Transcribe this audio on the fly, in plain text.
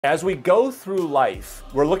As we go through life,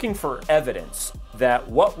 we're looking for evidence that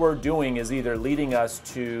what we're doing is either leading us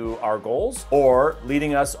to our goals or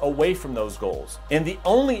leading us away from those goals. And the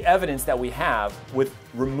only evidence that we have with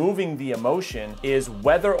removing the emotion is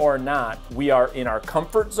whether or not we are in our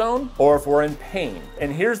comfort zone or if we're in pain.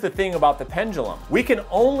 And here's the thing about the pendulum. We can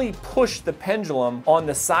only push the pendulum on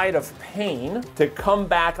the side of pain to come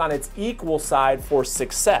back on its equal side for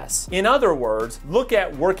success. In other words, look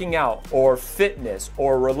at working out or fitness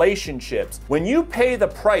or relationships. When you pay the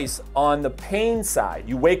price on the pain side,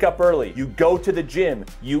 you wake up early, you go to the gym,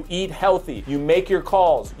 you eat healthy, you make your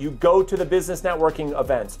calls, you go to the business networking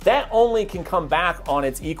events. That only can come back on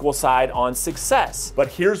its equal side on success. But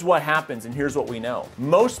here's what happens and here's what we know.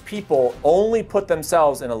 Most people only put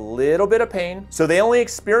themselves in a little bit of pain, so they only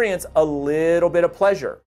experience a little bit of pleasure.